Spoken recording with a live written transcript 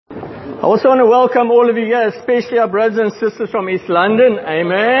I also want to welcome all of you here, especially our brothers and sisters from East London.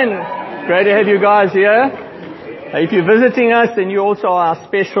 Amen. Great to have you guys here. If you're visiting us, then you also are our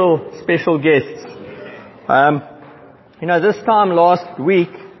special guests. This time last week,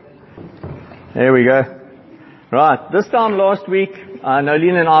 there we go. Right, this time last week,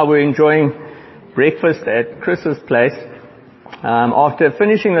 Nolene and I were enjoying breakfast at Chris's place. After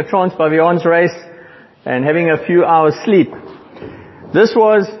finishing the Trans-Baviaans race and having a few hours sleep. This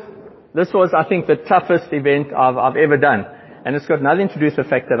was, I think, the toughest event I've ever done. And it's got nothing to do with the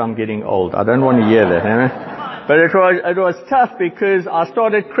fact that I'm getting old. I don't want to hear that. But it was tough because I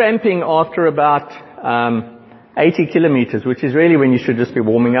started cramping after about 80 kilometers, which is really when you should just be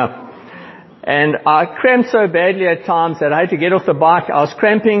warming up. And I cramped so badly at times that I had to get off the bike. I was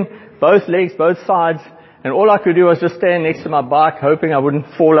cramping both legs, both sides, and all I could do was just stand next to my bike hoping I wouldn't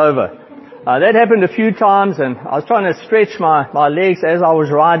fall over. That happened a few times, and I was trying to stretch my legs as I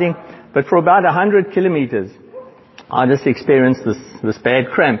was riding, but for about 100 kilometers, I just experienced this bad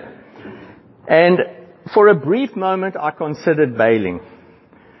cramp. And for a brief moment, I considered bailing.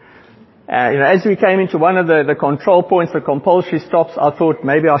 As we came into one of the control points, the compulsory stops, I thought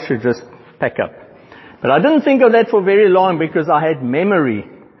maybe I should just pack up. But I didn't think of that for very long because I had memory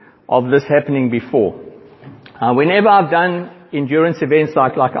of this happening before. Whenever I've done endurance events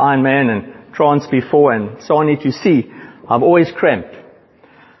like Ironman and Trans before and so on ETC, I've always cramped.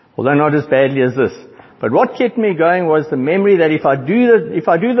 Although not as badly as this. But what kept me going was the memory that if I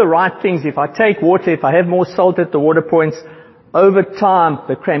do the right things, if I take water, if I have more salt at the water points, over time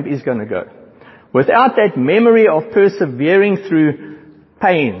the cramp is going to go. Without that memory of persevering through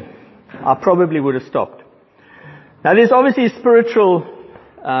pain, I probably would have stopped. Now there's obviously spiritual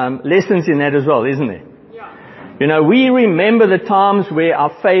lessons in that as well, isn't there? We remember the times where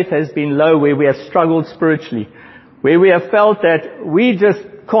our faith has been low, where we have struggled spiritually, where we have felt that we just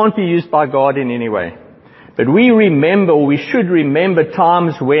can't be used by God in any way. But we remember, or we should remember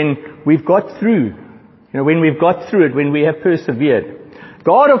times when we've got through, when we've got through it, when we have persevered.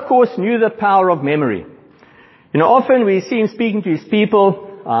 God, of course, knew the power of memory. Often we see Him speaking to His people,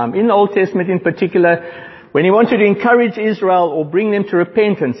 in the Old Testament in particular, when He wanted to encourage Israel or bring them to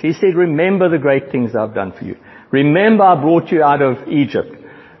repentance, He said, remember the great things I've done for you. Remember I brought you out of Egypt.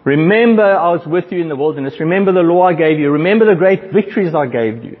 Remember I was with you in the wilderness. Remember the law I gave you. Remember the great victories I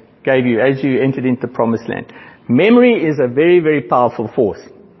gave you as you entered into the promised land. Memory is a very, very powerful force.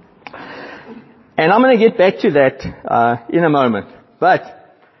 And I'm going to get back to that in a moment. But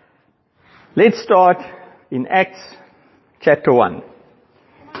let's start in Acts chapter 1.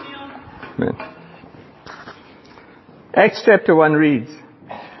 Acts chapter 1 reads,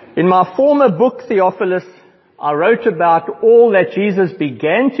 In my former book, Theophilus, I wrote about all that Jesus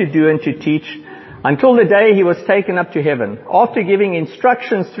began to do and to teach until the day He was taken up to heaven, after giving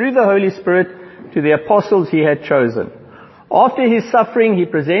instructions through the Holy Spirit to the apostles He had chosen. After His suffering, He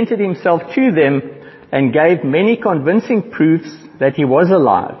presented Himself to them and gave many convincing proofs that He was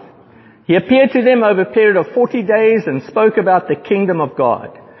alive. He appeared to them over a period of 40 days and spoke about the kingdom of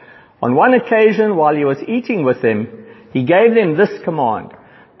God. On one occasion, while He was eating with them, He gave them this command,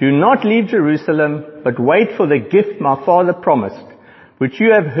 Do not leave Jerusalem, but wait for the gift my Father promised, which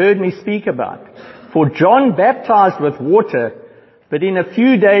you have heard me speak about. For John baptized with water, but in a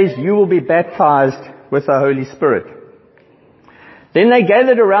few days you will be baptized with the Holy Spirit. Then they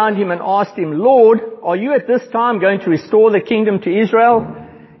gathered around Him and asked Him, Lord, are you at this time going to restore the kingdom to Israel?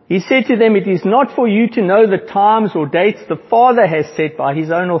 He said to them, It is not for you to know the times or dates the Father has set by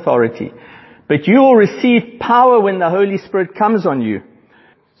His own authority, but you will receive power when the Holy Spirit comes on you.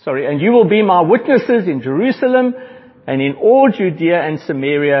 And you will be my witnesses in Jerusalem and in all Judea and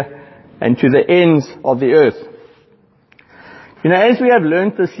Samaria and to the ends of the earth. As we have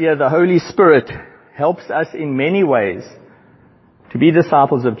learned this year, the Holy Spirit helps us in many ways to be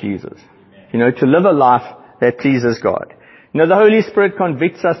disciples of Jesus. To live a life that pleases God. The Holy Spirit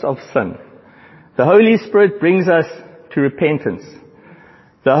convicts us of sin. The Holy Spirit brings us to repentance.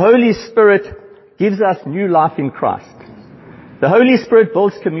 The Holy Spirit gives us new life in Christ. The Holy Spirit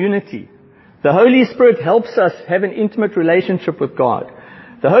builds community. The Holy Spirit helps us have an intimate relationship with God.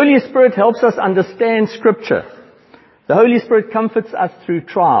 The Holy Spirit helps us understand Scripture. The Holy Spirit comforts us through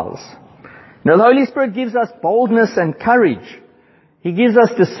trials. The Holy Spirit gives us boldness and courage. He gives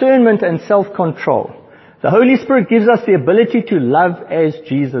us discernment and self-control. The Holy Spirit gives us the ability to love as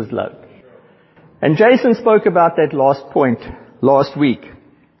Jesus loved. And Jason spoke about that last point last week.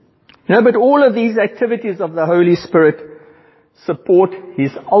 But all of these activities of the Holy Spirit support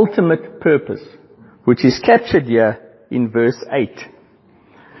His ultimate purpose, which is captured here in verse 8.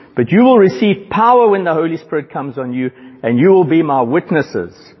 But you will receive power when the Holy Spirit comes on you, and you will be my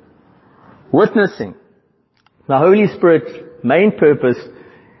witnesses. Witnessing. The Holy Spirit's main purpose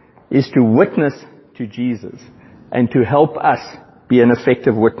is to witness to Jesus and to help us be an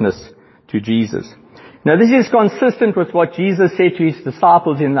effective witness to Jesus. Now this is consistent with what Jesus said to his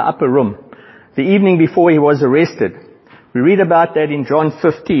disciples in the upper room the evening before he was arrested. We read about that in John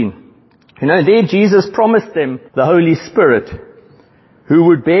 15. There Jesus promised them the Holy Spirit who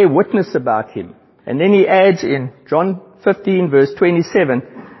would bear witness about him. And then he adds in John 15 verse 27,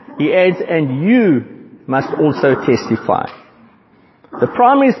 he adds, and you must also testify. The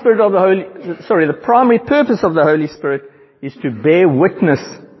primary purpose of the Holy Spirit is to bear witness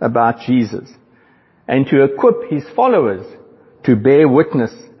about Jesus and to equip his followers to bear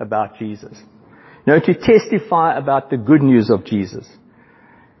witness about Jesus. To testify about the good news of Jesus.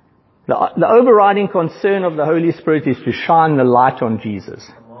 The overriding concern of the Holy Spirit is to shine the light on Jesus.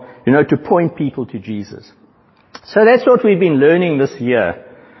 To point people to Jesus. So that's what we've been learning this year.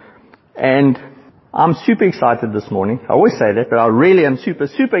 And I'm super excited this morning. I always say that, but I really am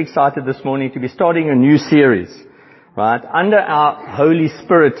super excited this morning to be starting a new series, right? Under our Holy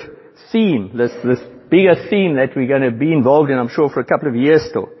Spirit theme, this bigger theme that we're going to be involved in, I'm sure, for a couple of years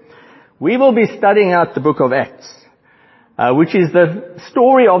still. We will be studying out the book of Acts, which is the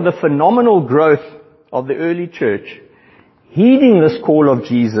story of the phenomenal growth of the early church, heeding this call of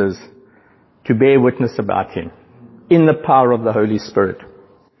Jesus to bear witness about him in the power of the Holy Spirit.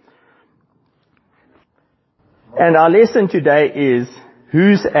 And our lesson today is,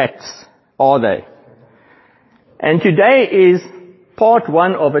 whose acts are they? And today is part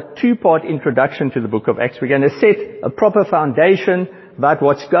one of a two-part introduction to the book of Acts. We're going to set a proper foundation about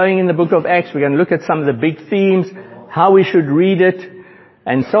what's going in the book of Acts. We're going to look at some of the big themes, how we should read it,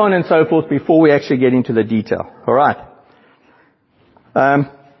 and so on and so forth before we actually get into the detail. All right.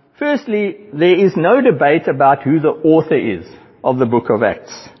 Firstly, there is no debate about who the author is of the book of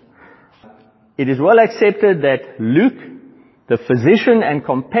Acts. It is well accepted that Luke, the physician and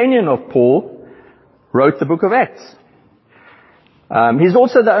companion of Paul, wrote the book of Acts. He's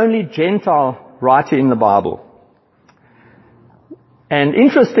also the only Gentile writer in the Bible. And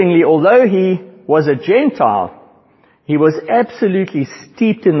interestingly, although he was a Gentile, he was absolutely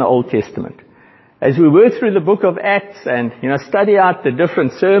steeped in the Old Testament. As we work through the book of Acts and, study out the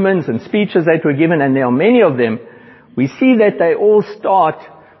different sermons and speeches that were given, and there are many of them, we see that they all start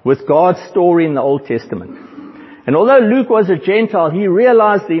with God's story in the Old Testament. And although Luke was a Gentile, he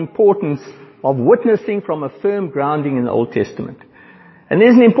realized the importance of witnessing from a firm grounding in the Old Testament. And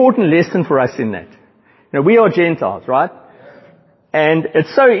there's an important lesson for us in that. We are Gentiles, right? And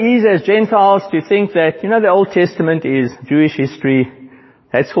it's so easy as Gentiles to think that, the Old Testament is Jewish history.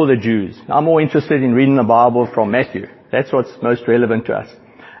 That's for the Jews. I'm more interested in reading the Bible from Matthew. That's what's most relevant to us.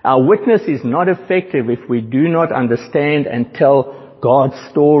 Our witness is not effective if we do not understand and tell God's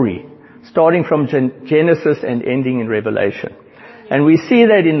story, starting from Genesis and ending in Revelation. And we see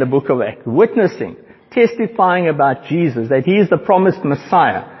that in the book of Acts. Witnessing, testifying about Jesus, that he is the promised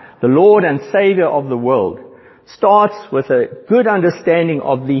Messiah, the Lord and Savior of the world, starts with a good understanding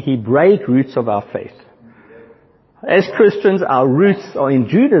of the Hebraic roots of our faith. As Christians, our roots are in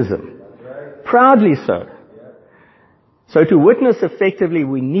Judaism. Proudly so. So to witness effectively,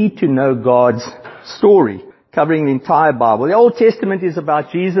 we need to know God's story, covering the entire Bible. The Old Testament is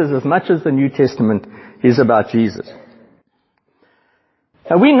about Jesus as much as the New Testament is about Jesus.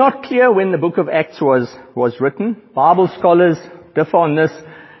 Now, we're not clear when the book of Acts was written. Bible scholars differ on this.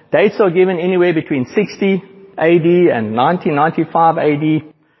 Dates are given anywhere between 60 AD and 1995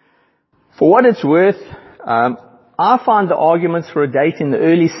 AD. For what it's worth, I find the arguments for a date in the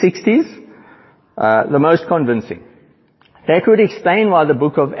early 60s the most convincing. That would explain why the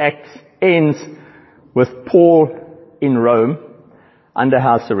book of Acts ends with Paul in Rome under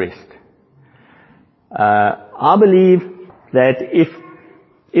house arrest. I believe that if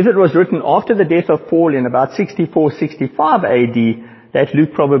it was written after the death of Paul in about 64, 65 AD, that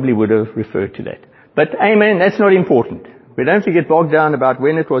Luke probably would have referred to that. But amen, that's not important. We don't have to get bogged down about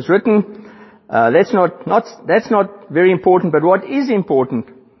when it was written. That's not very important, but what is important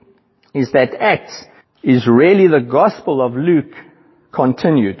is that Acts is really the Gospel of Luke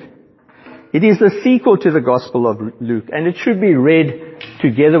continued. It is the sequel to the Gospel of Luke, and it should be read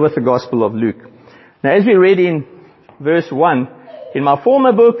together with the Gospel of Luke. Now, as we read in verse 1, in my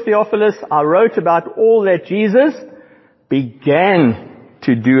former book, Theophilus, I wrote about all that Jesus began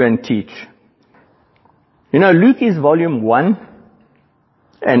to do and teach. Luke is volume 1,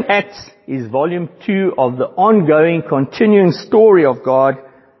 and Acts is volume 2 of the ongoing, continuing story of God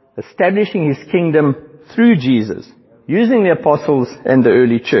establishing his kingdom through Jesus, using the apostles and the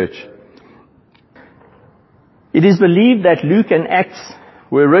early church. It is believed that Luke and Acts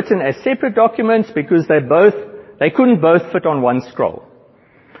were written as separate documents because they couldn't both fit on one scroll.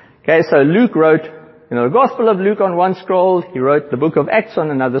 Okay, so Luke wrote, the Gospel of Luke on one scroll, he wrote the book of Acts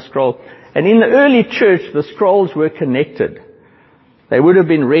on another scroll, and in the early church, the scrolls were connected. They would have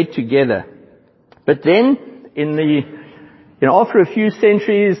been read together. But then, after a few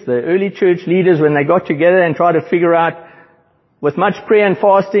centuries, the early church leaders, when they got together and tried to figure out, with much prayer and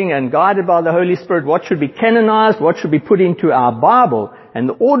fasting and guided by the Holy Spirit, what should be canonized, what should be put into our Bible, and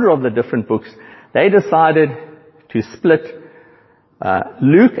the order of the different books, they decided to split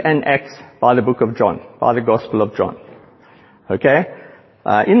Luke and Acts by the book of John, by the Gospel of John. Okay?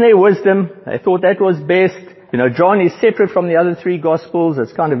 In their wisdom, they thought that was best. John is separate from the other three Gospels.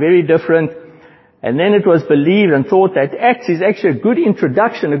 It's kind of very different. And then it was believed and thought that Acts is actually a good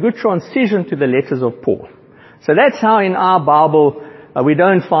introduction, a good transition to the letters of Paul. So that's how in our Bible we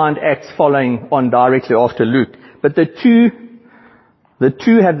don't find Acts following on directly after Luke. But the two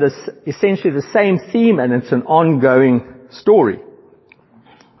have essentially the same theme, and it's an ongoing story.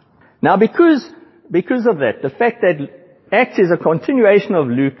 Now because of that, the fact that Acts is a continuation of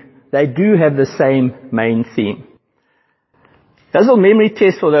Luke, they do have the same main theme. That's a memory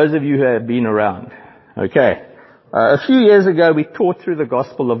test for those of you who have been around. Okay. A few years ago we taught through the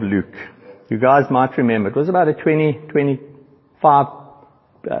Gospel of Luke. You guys might remember. It was about a 25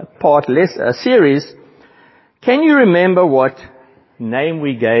 part series. Can you remember what name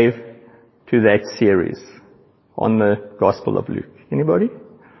we gave to that series on the Gospel of Luke? Anybody?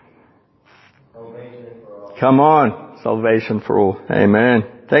 Salvation for all. Come on. Salvation for all. Amen.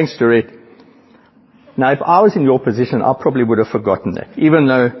 Thanks, Dorette. Now, if I was in your position, I probably would have forgotten that, even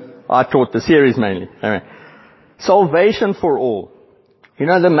though I taught the series mainly. Anyway, salvation for all.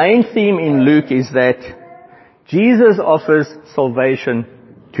 The main theme in Luke is that Jesus offers salvation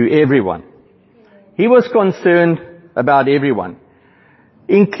to everyone. He was concerned about everyone,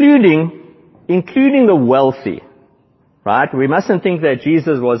 including the wealthy. Right? We mustn't think that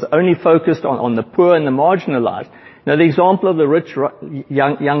Jesus was only focused on the poor and the marginalized. The example of the rich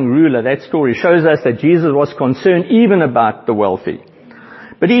young ruler, that story shows us that Jesus was concerned even about the wealthy.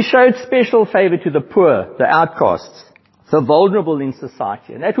 But he showed special favor to the poor, the outcasts, the vulnerable in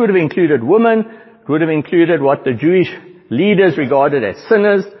society. And that would have included women, it would have included what the Jewish leaders regarded as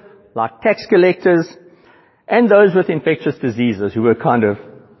sinners, like tax collectors, and those with infectious diseases who were kind of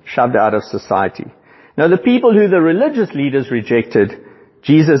shoved out of society. Now, the people who the religious leaders rejected,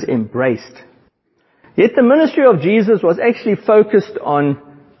 Jesus embraced. Yet the ministry of Jesus was actually focused on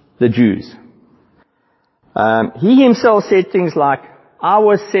the Jews. He himself said things like, I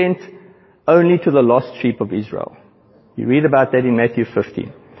was sent only to the lost sheep of Israel. You read about that in Matthew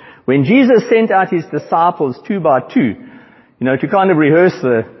 15. When Jesus sent out his disciples 2 by 2, to kind of rehearse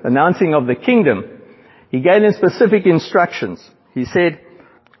the announcing of the kingdom, he gave them specific instructions. He said,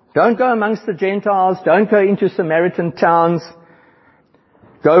 don't go amongst the Gentiles, don't go into Samaritan towns,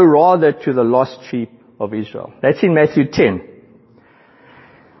 go rather to the lost sheep of Israel. That's in Matthew 10.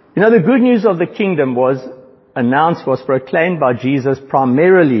 The good news of the kingdom was proclaimed by Jesus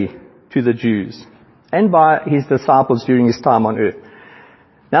primarily to the Jews and by his disciples during his time on earth.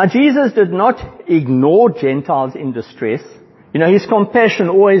 Now, Jesus did not ignore Gentiles in distress. His compassion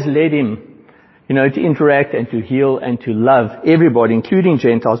always led him, to interact and to heal and to love everybody, including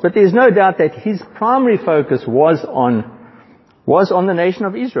Gentiles. But there's no doubt that his primary focus was on the nation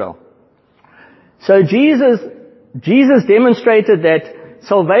of Israel. So Jesus demonstrated that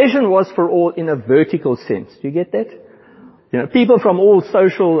salvation was for all in a vertical sense. Do you get that? People from all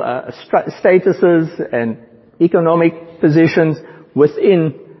social statuses and economic positions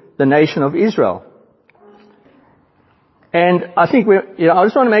within the nation of Israel. And I think I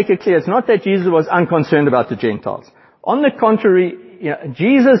just want to make it clear, it's not that Jesus was unconcerned about the Gentiles. On the contrary,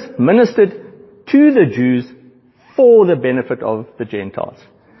 Jesus ministered to the Jews for the benefit of the Gentiles.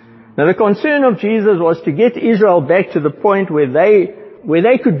 Now, the concern of Jesus was to get Israel back to the point where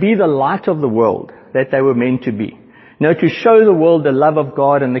they could be the light of the world that they were meant to be. To show the world the love of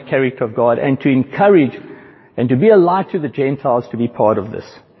God and the character of God, and to encourage and to be a light to the Gentiles to be part of this.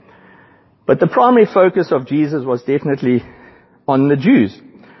 But the primary focus of Jesus was definitely on the Jews.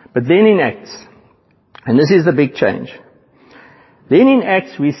 But then in Acts, and this is the big change, then in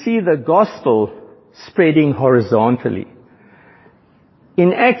Acts we see the gospel spreading horizontally.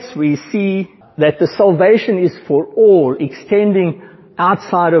 In Acts we see that the salvation is for all, extending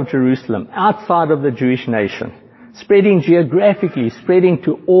outside of Jerusalem, outside of the Jewish nation, spreading geographically, spreading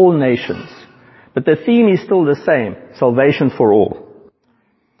to all nations. But the theme is still the same, salvation for all.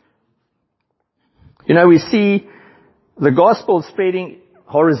 We see the gospel spreading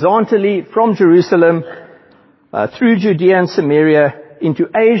horizontally from Jerusalem through Judea and Samaria into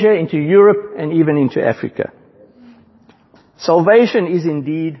Asia, into Europe, and even into Africa. Salvation is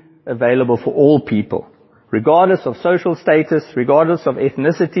indeed available for all people, regardless of social status, regardless of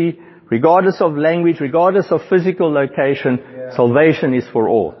ethnicity, regardless of language, regardless of physical location. Salvation is for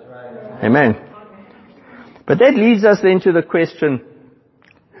all. Amen. But that leads us then to the question,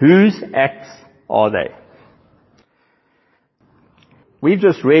 whose acts are they? We've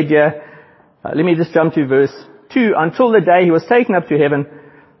just read here, let me just jump to verse 2. Until the day he was taken up to heaven,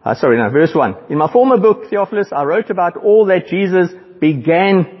 verse 1. In my former book, Theophilus, I wrote about all that Jesus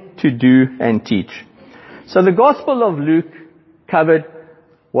began to do and teach. So the Gospel of Luke covered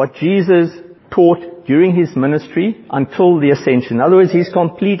what Jesus taught during his ministry until the ascension. In other words, his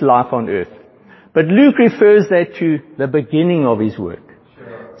complete life on earth. But Luke refers that to the beginning of his work.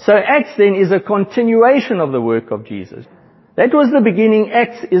 So Acts then is a continuation of the work of Jesus. That was the beginning.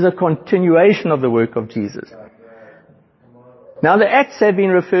 Acts is a continuation of the work of Jesus. Now the Acts have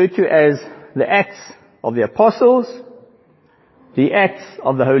been referred to as the Acts of the Apostles, the Acts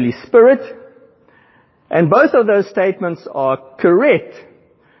of the Holy Spirit, and both of those statements are correct,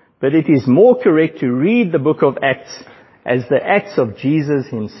 but it is more correct to read the book of Acts as the Acts of Jesus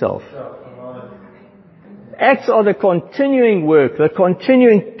himself. Acts are the continuing work, the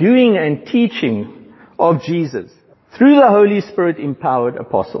continuing doing and teaching of Jesus through the Holy Spirit empowered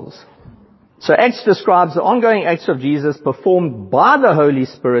apostles. So Acts describes the ongoing acts of Jesus performed by the Holy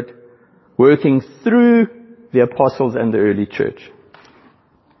Spirit working through the apostles and the early church.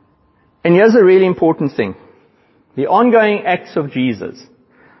 And here's a really important thing. The ongoing acts of Jesus,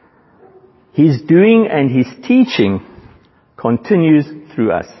 his doing and his teaching continues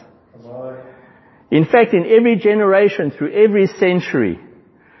through us. In fact, in every generation, through every century,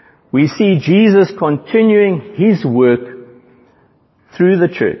 we see Jesus continuing his work through the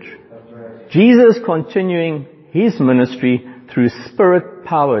church. Jesus continuing his ministry through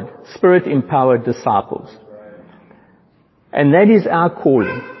Spirit-empowered disciples. And that is our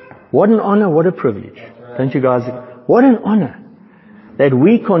calling. What an honor, what a privilege. Don't you guys agree? What an honor that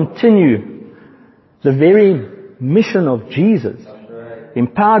we continue the very mission of Jesus,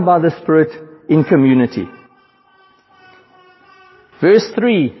 empowered by the Spirit in community. Verse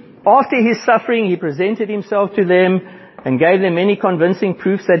 3. After his suffering, he presented himself to them and gave them many convincing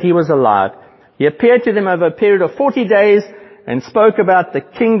proofs that he was alive. He appeared to them over a period of 40 days and spoke about the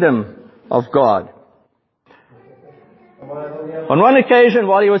kingdom of God. On one occasion,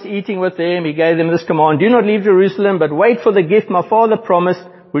 while he was eating with them, he gave them this command, do not leave Jerusalem, but wait for the gift my Father promised,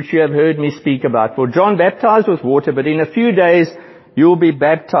 which you have heard me speak about. For John baptized with water, but in a few days you will be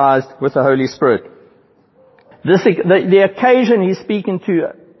baptized with the Holy Spirit. The occasion he's speaking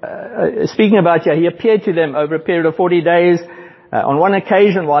about here, he appeared to them over a period of 40 days, on one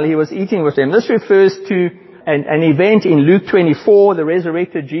occasion while he was eating with them. This refers to an event in Luke 24, the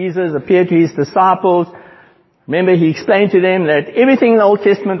resurrected Jesus appeared to his disciples. Remember, he explained to them that everything in the Old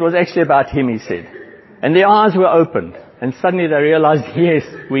Testament was actually about him, he said. And their eyes were opened. And suddenly they realized, yes,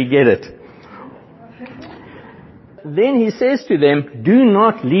 we get it. Then he says to them, do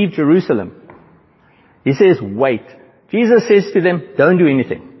not leave Jerusalem. He says, wait. Jesus says to them, don't do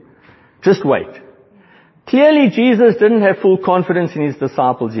anything. Just wait. Clearly, Jesus didn't have full confidence in his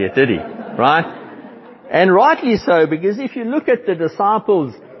disciples yet, did he? Right? And rightly so, because if you look at the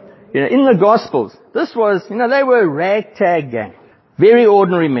disciples, in the Gospels, this was, they were a ragtag gang. Very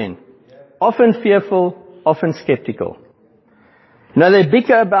ordinary men. Often fearful, often skeptical. They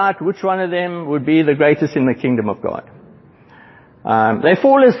bicker about which one of them would be the greatest in the kingdom of God. They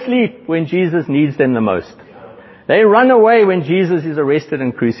fall asleep when Jesus needs them the most. They run away when Jesus is arrested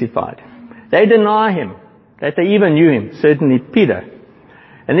and crucified. They deny him, that they even knew him, certainly Peter.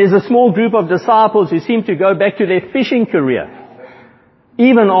 And there's a small group of disciples who seem to go back to their fishing career,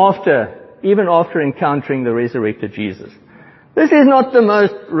 even after encountering the resurrected Jesus. This is not the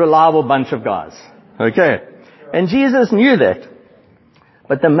most reliable bunch of guys. Okay? And Jesus knew that.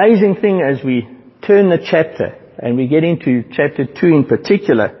 But the amazing thing as we turn the chapter, and we get into chapter 2 in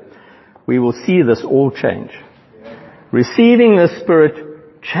particular, we will see this all change. Receiving the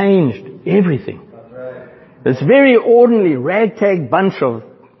Spirit changed everything. This very ordinary ragtag bunch of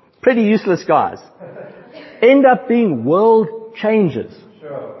pretty useless guys end up being world changers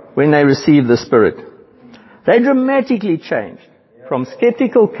when they receive the Spirit. They dramatically changed from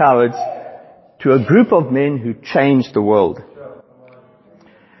skeptical cowards to a group of men who changed the world.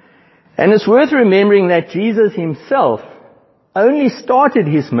 And it's worth remembering that Jesus himself only started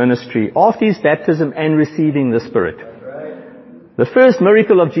his ministry after his baptism and receiving the Spirit. The first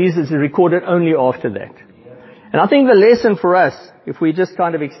miracle of Jesus is recorded only after that. And I think the lesson for us, if we just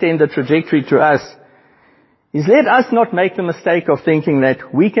kind of extend the trajectory to us, is let us not make the mistake of thinking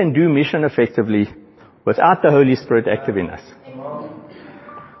that we can do mission effectively without the Holy Spirit active in us.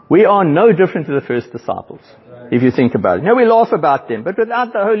 We are no different to the first disciples, if you think about it. Now we laugh about them, but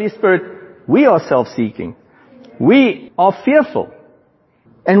without the Holy Spirit, we are self-seeking. We are fearful.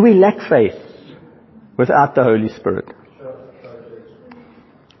 And we lack faith without the Holy Spirit.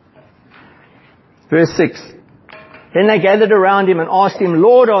 Verse 6. Then they gathered around him and asked him,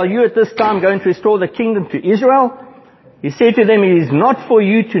 Lord, are you at this time going to restore the kingdom to Israel? He said to them, it is not for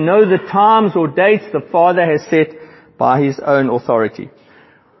you to know the times or dates the Father has set by his own authority.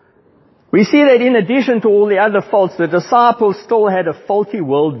 We see that in addition to all the other faults, the disciples still had a faulty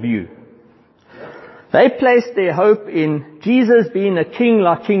worldview. They placed their hope in Jesus being a king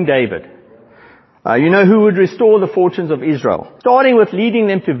like King David. Who would restore the fortunes of Israel, starting with leading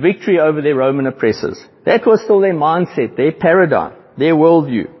them to victory over their Roman oppressors. That was still their mindset, their paradigm, their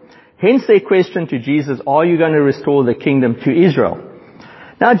worldview. Hence their question to Jesus, are you going to restore the kingdom to Israel?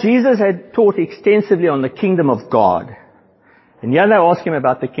 Now Jesus had taught extensively on the kingdom of God. And here they ask him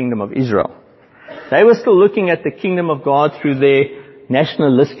about the kingdom of Israel. They were still looking at the kingdom of God through their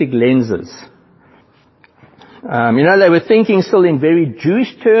nationalistic lenses. They were thinking still in very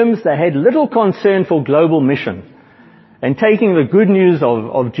Jewish terms. They had little concern for global mission and taking the good news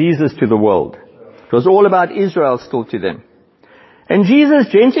of Jesus to the world. It was all about Israel still to them. And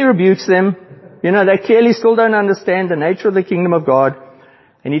Jesus gently rebukes them. They clearly still don't understand the nature of the kingdom of God.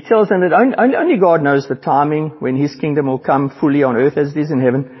 And he tells them that only God knows the timing when his kingdom will come fully on earth as it is in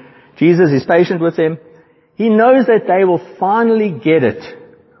heaven. Jesus is patient with them. He knows that they will finally get it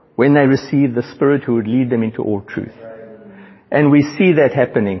when they receive the Spirit who would lead them into all truth. And we see that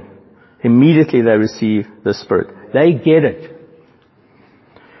happening. Immediately they receive the Spirit. They get it.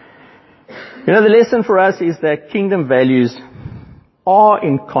 The lesson for us is that kingdom values are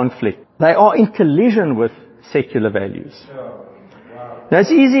in conflict. They are in collision with secular values. Now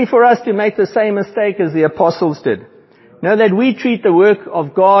it's easy for us to make the same mistake as the apostles did. That we treat the work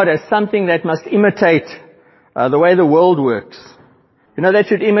of God as something that must imitate the way the world works. That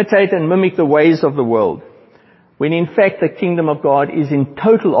should imitate and mimic the ways of the world. When in fact the kingdom of God is in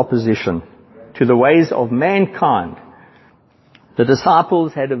total opposition to the ways of mankind. The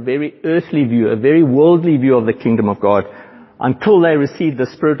disciples had a very earthly view, a very worldly view of the kingdom of God until they received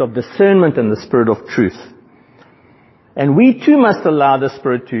the spirit of discernment and the spirit of truth. And we too must allow the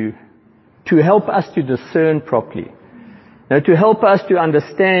Spirit to help us to discern properly. To help us to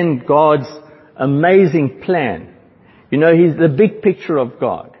understand God's amazing plan. He's the big picture of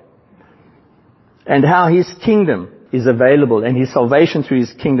God. And how his kingdom is available and his salvation through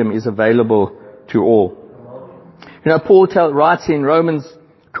his kingdom is available to all. Paul writes in Romans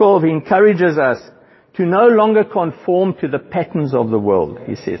 12, he encourages us to no longer conform to the patterns of the world,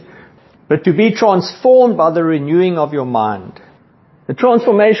 he says, but to be transformed by the renewing of your mind. The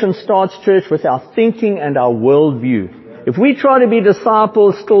transformation starts, church, with our thinking and our worldview. If we try to be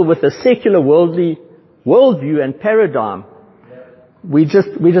disciples still with a secular worldview and paradigm, we're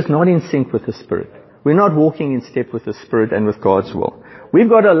just not in sync with the Spirit. We're not walking in step with the Spirit and with God's will. We've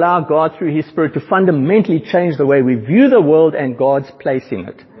got to allow God through his Spirit to fundamentally change the way we view the world and God's place in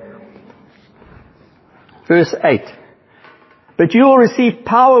it. Verse 8. But you will receive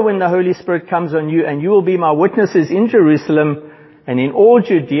power when the Holy Spirit comes on you, and you will be my witnesses in Jerusalem and in all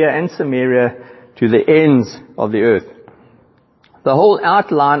Judea and Samaria to the ends of the earth. The whole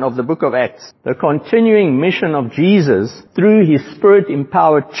outline of the book of Acts, the continuing mission of Jesus through his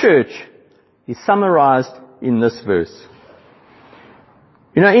Spirit-empowered church, is summarized in this verse.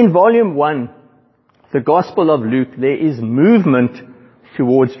 In volume 1, the Gospel of Luke, there is movement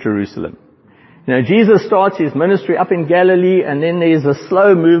towards Jerusalem. Jesus starts his ministry up in Galilee, and then there's a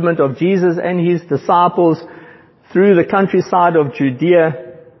slow movement of Jesus and his disciples through the countryside of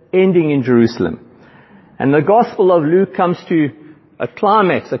Judea, ending in Jerusalem. And the Gospel of Luke comes to a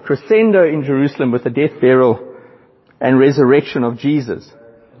climax, a crescendo in Jerusalem with the death, burial, and resurrection of Jesus.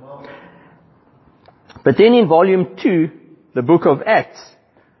 But then in volume 2, the book of Acts,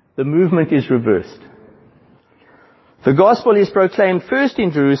 the movement is reversed. The gospel is proclaimed first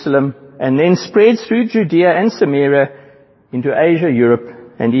in Jerusalem and then spreads through Judea and Samaria into Asia,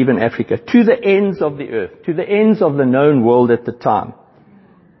 Europe, and even Africa, to the ends of the earth, to the ends of the known world at the time.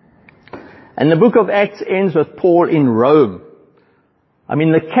 And the book of Acts ends with Paul in Rome.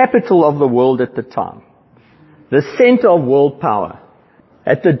 The capital of the world at the time. The center of world power.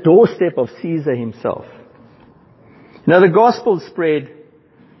 At the doorstep of Caesar himself. The gospel spread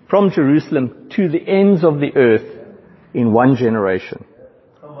from Jerusalem to the ends of the earth in one generation.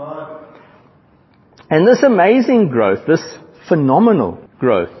 And this amazing growth, this phenomenal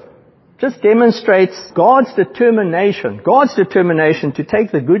growth, just demonstrates God's determination to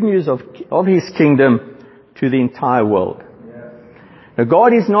take the good news of His kingdom to the entire world. Now,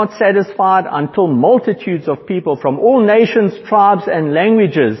 God is not satisfied until multitudes of people from all nations, tribes, and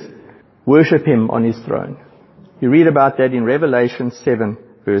languages worship Him on His throne. You read about that in Revelation 7,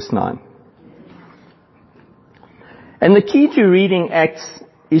 verse 9. And the key to reading Acts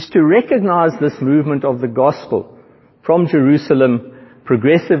is to recognize this movement of the gospel from Jerusalem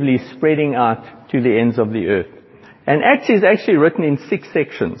progressively spreading out to the ends of the earth. And Acts is actually written in 6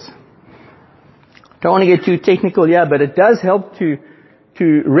 sections. Don't want to get too technical here, but it does help to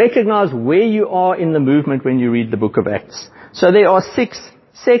recognize where you are in the movement when you read the book of Acts. So there are 6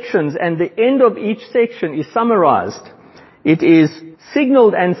 sections, and the end of each section is summarized. It is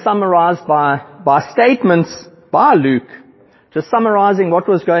signaled and summarized by statements by Luke, just summarizing what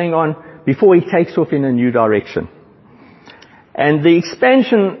was going on before he takes off in a new direction. And the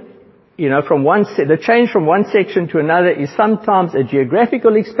expansion, the change from one section to another is sometimes a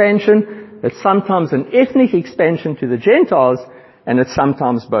geographical expansion, it's sometimes an ethnic expansion to the Gentiles, and it's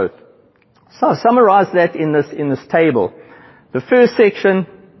sometimes both. So I'll summarize that in this table. The first section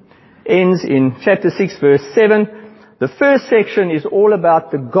ends in chapter 6, verse 7. The first section is all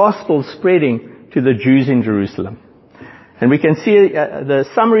about the gospel spreading to the Jews in Jerusalem. And we can see the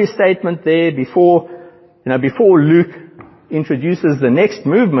summary statement there before Luke introduces the next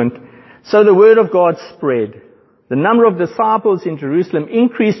movement. So the word of God spread. The number of disciples in Jerusalem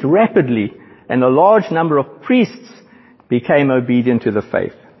increased rapidly, and a large number of priests became obedient to the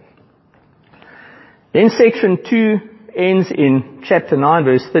faith. Then section 2 ends in chapter 9,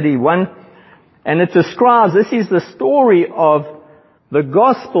 verse 31, and it describes, this is the story of the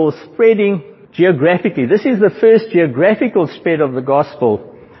gospel spreading geographically. This is the first geographical spread of the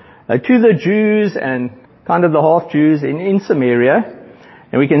gospel to the Jews and kind of the half-Jews in Samaria.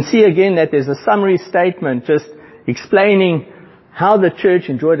 And we can see again that there's a summary statement just explaining how the church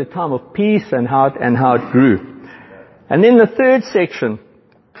enjoyed a time of peace and how it grew. And then the third section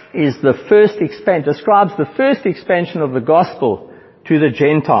is describes the first expansion of the gospel to the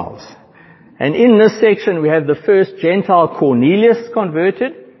Gentiles. And in this section we have the first Gentile Cornelius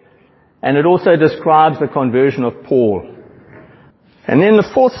converted, and it also describes the conversion of Paul. And then the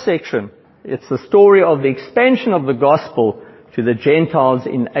fourth section, it's the story of the expansion of the gospel to the Gentiles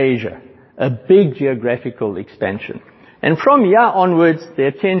in Asia, a big geographical expansion. And from here onwards, the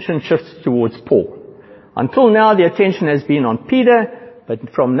attention shifts towards Paul. Until now, the attention has been on Peter,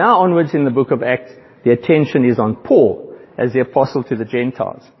 but from now onwards in the book of Acts, the attention is on Paul as the apostle to the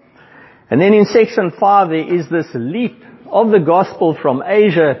Gentiles. And then in section 5, there is this leap of the gospel from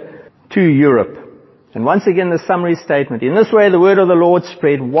Asia to Europe. And once again, the summary statement. In this way, the word of the Lord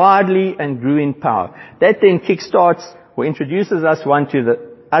spread widely and grew in power. That then kickstarts or introduces us to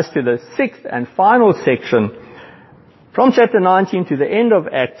the 6th and final section from chapter 19 to the end of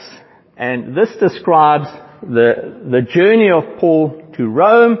Acts. And this describes the journey of Paul to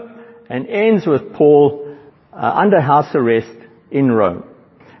Rome and ends with Paul under house arrest in Rome.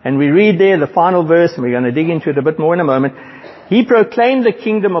 And we read there the final verse, and we're going to dig into it a bit more in a moment. He proclaimed the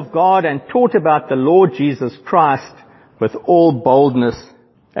kingdom of God and taught about the Lord Jesus Christ with all boldness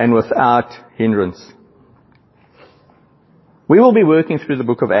and without hindrance. We will be working through the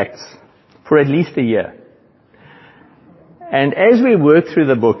book of Acts for at least a year. And as we work through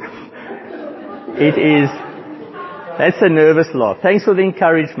the book, that's a nervous laugh. Thanks for the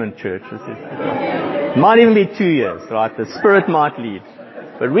encouragement, church. It might even be 2 years, right? The Spirit might lead.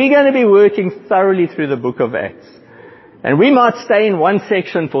 But we're going to be working thoroughly through the book of Acts. And we might stay in one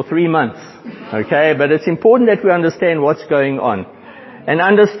section for 3 months, okay? But it's important that we understand what's going on. And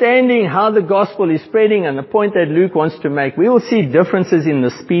understanding how the gospel is spreading and the point that Luke wants to make, we will see differences in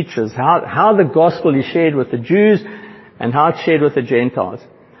the speeches, how the gospel is shared with the Jews and how it's shared with the Gentiles.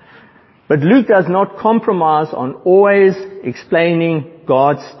 But Luke does not compromise on always explaining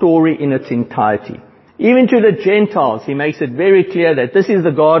God's story in its entirety. Even to the Gentiles, he makes it very clear that this is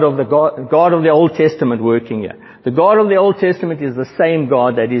the God of the Old Testament working here. The God of the Old Testament is the same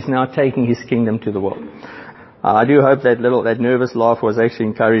God that is now taking His kingdom to the world. I do hope that nervous laugh was actually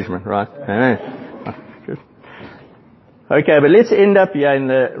encouragement, right? Okay, but let's end up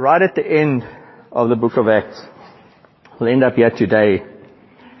here right at the end of the book of Acts. We'll end up here today.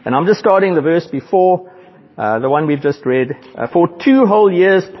 And I'm just starting the verse before, the one we've just read. For 2 whole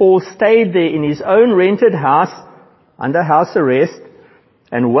years, Paul stayed there in his own rented house, under house arrest,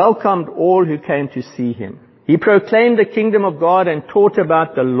 and welcomed all who came to see him. He proclaimed the kingdom of God and taught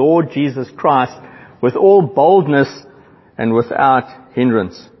about the Lord Jesus Christ with all boldness and without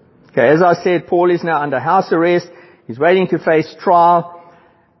hindrance. Okay, as I said, Paul is now under house arrest. He's waiting to face trial.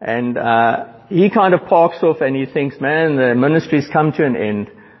 And he kind of parks off and he thinks, man, the ministry's come to an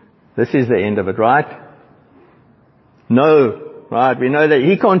end. This is the end of it, right? No, right? We know that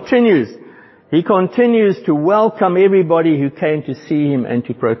he continues. He continues to welcome everybody who came to see him and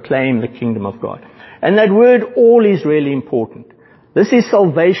to proclaim the kingdom of God. And that word all is really important. This is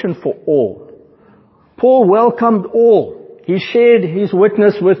salvation for all. Paul welcomed all. He shared his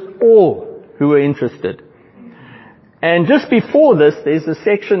witness with all who were interested. And just before this, there's a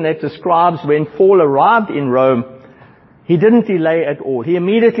section that describes when Paul arrived in Rome, he didn't delay at all. He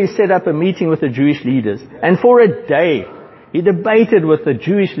immediately set up a meeting with the Jewish leaders. And for a day, he debated with the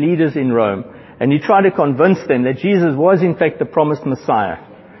Jewish leaders in Rome. And he tried to convince them that Jesus was in fact the promised Messiah.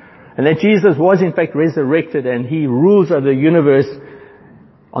 And that Jesus was in fact resurrected and he rules over the universe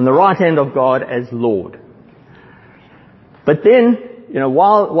on the right hand of God as Lord. But then,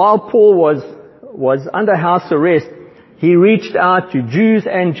 while Paul was under house arrest, he reached out to Jews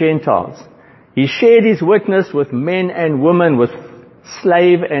and Gentiles. He shared his witness with men and women, with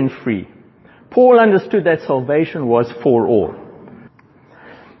slave and free. Paul understood that salvation was for all.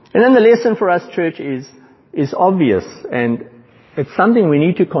 And then the lesson for us, church, is obvious, and it's something we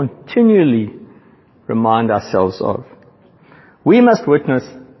need to continually remind ourselves of. We must witness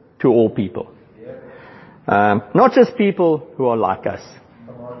to all people. Not just people who are like us.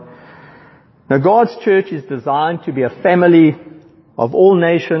 Now, God's church is designed to be a family of all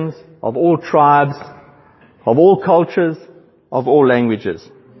nations, of all tribes, of all cultures, of all languages.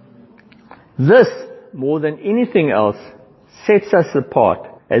 This, more than anything else, sets us apart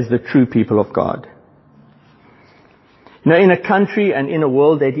as the true people of God. In a country and in a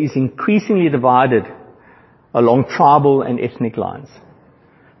world that is increasingly divided along tribal and ethnic lines,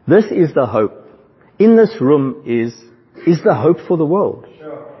 this is the hope. In this room is the hope for the world.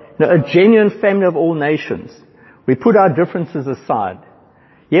 A genuine family of all nations. We put our differences aside.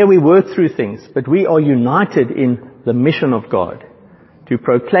 Yeah, we work through things, but we are united in the mission of God to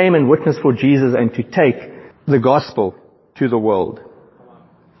proclaim and witness for Jesus and to take the gospel to the world.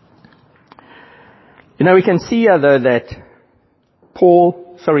 We can see here though that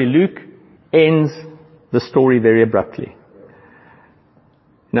Luke ends the story very abruptly.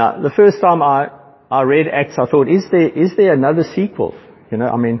 Now, the first time I read Acts, I thought, is there another sequel?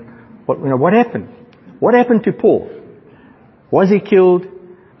 What happened? What happened to Paul? Was he killed?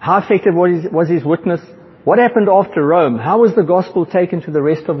 How effective was his witness? What happened after Rome? How was the gospel taken to the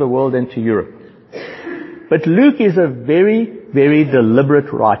rest of the world and to Europe? But Luke is a very, very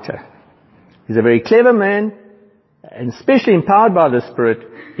deliberate writer. He's a very clever man, and especially empowered by the Spirit,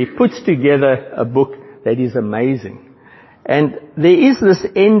 he puts together a book that is amazing. And there is this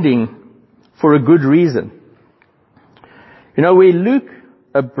ending for a good reason. Where Luke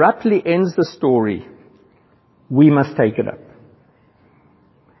abruptly ends the story, we must take it up.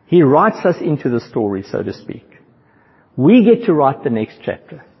 He writes us into the story, so to speak. We get to write the next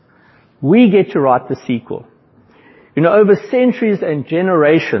chapter. We get to write the sequel. Over centuries and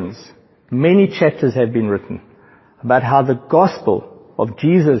generations, many chapters have been written about how the gospel of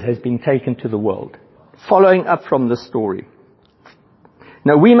Jesus has been taken to the world, following up from this story.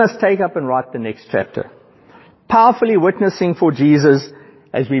 Now we must take up and write the next chapter, powerfully witnessing for Jesus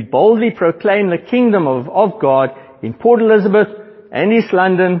as we boldly proclaim the kingdom of God in Port Elizabeth and East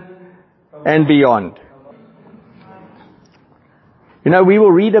London and beyond. We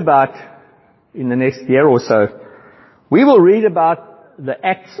will read about, in the next year or so, we will read about the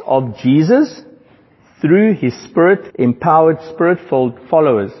acts of Jesus through his Spirit-empowered, Spirit-filled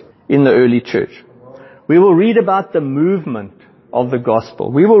followers in the early church. We will read about the movement of the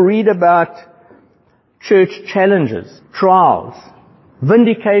gospel. We will read about church challenges, trials,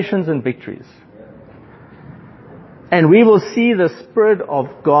 vindications and victories. And we will see the Spirit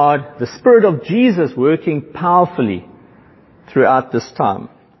of God, the Spirit of Jesus working powerfully throughout this time.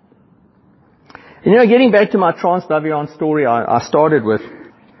 Getting back to my Trans-Baviaan story I started with,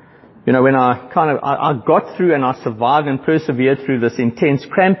 when I got through and I survived and persevered through this intense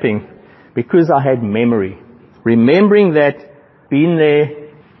cramping because I had memory. Remembering that, been there,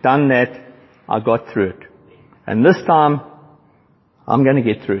 done that, I got through it. And this time, I'm going to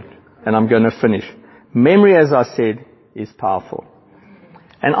get through it. And I'm going to finish. Memory, as I said, is powerful.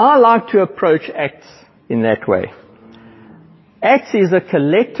 And I like to approach Acts in that way. Acts is a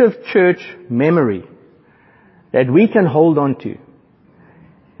collective church memory that we can hold on to.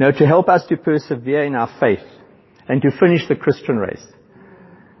 To help us to persevere in our faith and to finish the Christian race.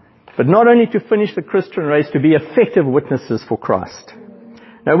 But not only to finish the Christian race, to be effective witnesses for Christ.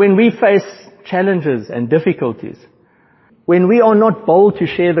 Now, when we face challenges and difficulties, when we are not bold to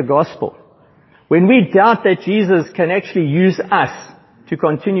share the gospel, when we doubt that Jesus can actually use us to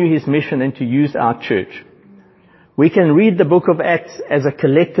continue His mission and to use our church. We can read the book of Acts as a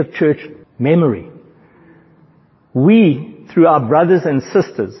collective church memory. We, through our brothers and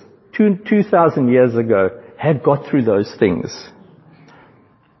sisters, 2,000 years ago, have got through those things.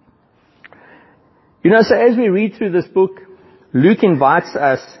 So as we read through this book, Luke invites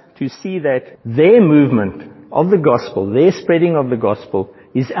us to see that their movement of the gospel, their spreading of the gospel,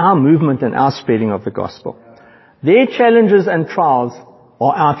 is our movement and our spreading of the gospel. Their challenges and trials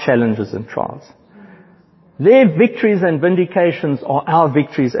are our challenges and trials. Their victories and vindications are our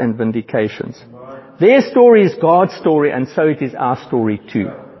victories and vindications. Their story is God's story, and so it is our story too.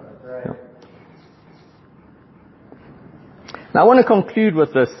 Yeah. Now I want to conclude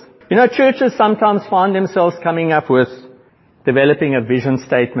with this. Churches sometimes find themselves coming up with developing a vision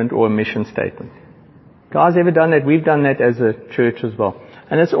statement or a mission statement. Guys, ever done that? We've done that as a church as well.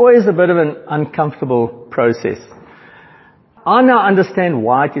 And it's always a bit of an uncomfortable process. I now understand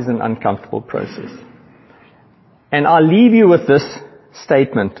why it is an uncomfortable process. And I'll leave you with this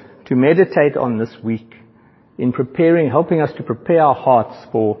statement to meditate on this week in helping us to prepare our hearts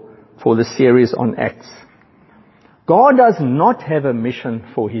for the series on Acts. God does not have a mission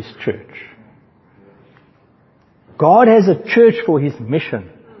for His church. God has a church for His mission.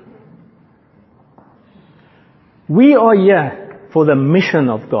 We are here for the mission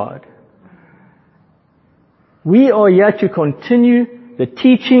of God. We are here to continue the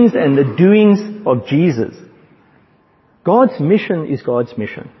teachings and the doings of Jesus. God's mission is God's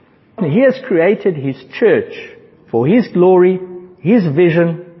mission. He has created His church for His glory, His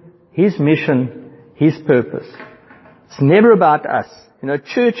vision, His mission, His purpose. It's never about us.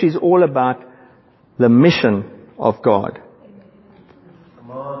 Church is all about the mission of God.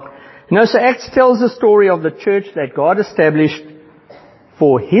 So Acts tells the story of the church that God established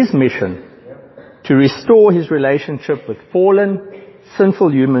for His mission to restore His relationship with fallen,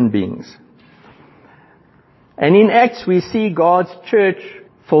 sinful human beings. And in Acts we see God's church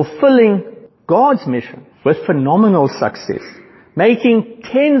fulfilling God's mission with phenomenal success, making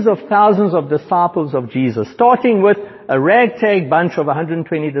tens of thousands of disciples of Jesus, starting with a ragtag bunch of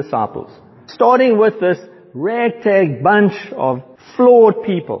 120 disciples, starting with this ragtag bunch of flawed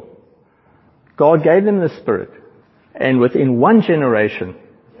people. God gave them the Spirit, and within one generation,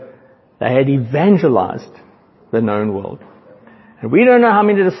 they had evangelized the known world. And we don't know how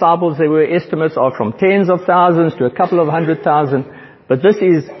many disciples there were. Estimates are from tens of thousands to a couple of 100,000, but this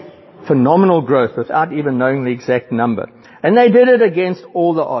is phenomenal growth without even knowing the exact number. And they did it against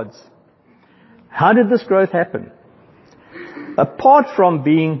all the odds. How did this growth happen? Apart from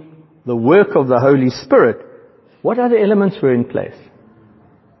being the work of the Holy Spirit, what other elements were in place?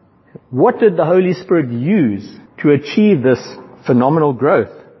 What did the Holy Spirit use to achieve this phenomenal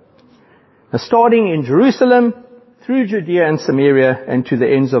growth? Now, starting in Jerusalem, through Judea and Samaria, and to the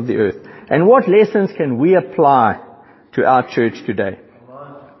ends of the earth. And what lessons can we apply to our church today?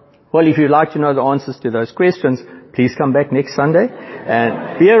 Well, if you'd like to know the answers to those questions, please come back next Sunday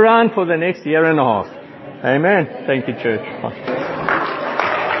and be around for the next year and a half. Amen. Thank you, church.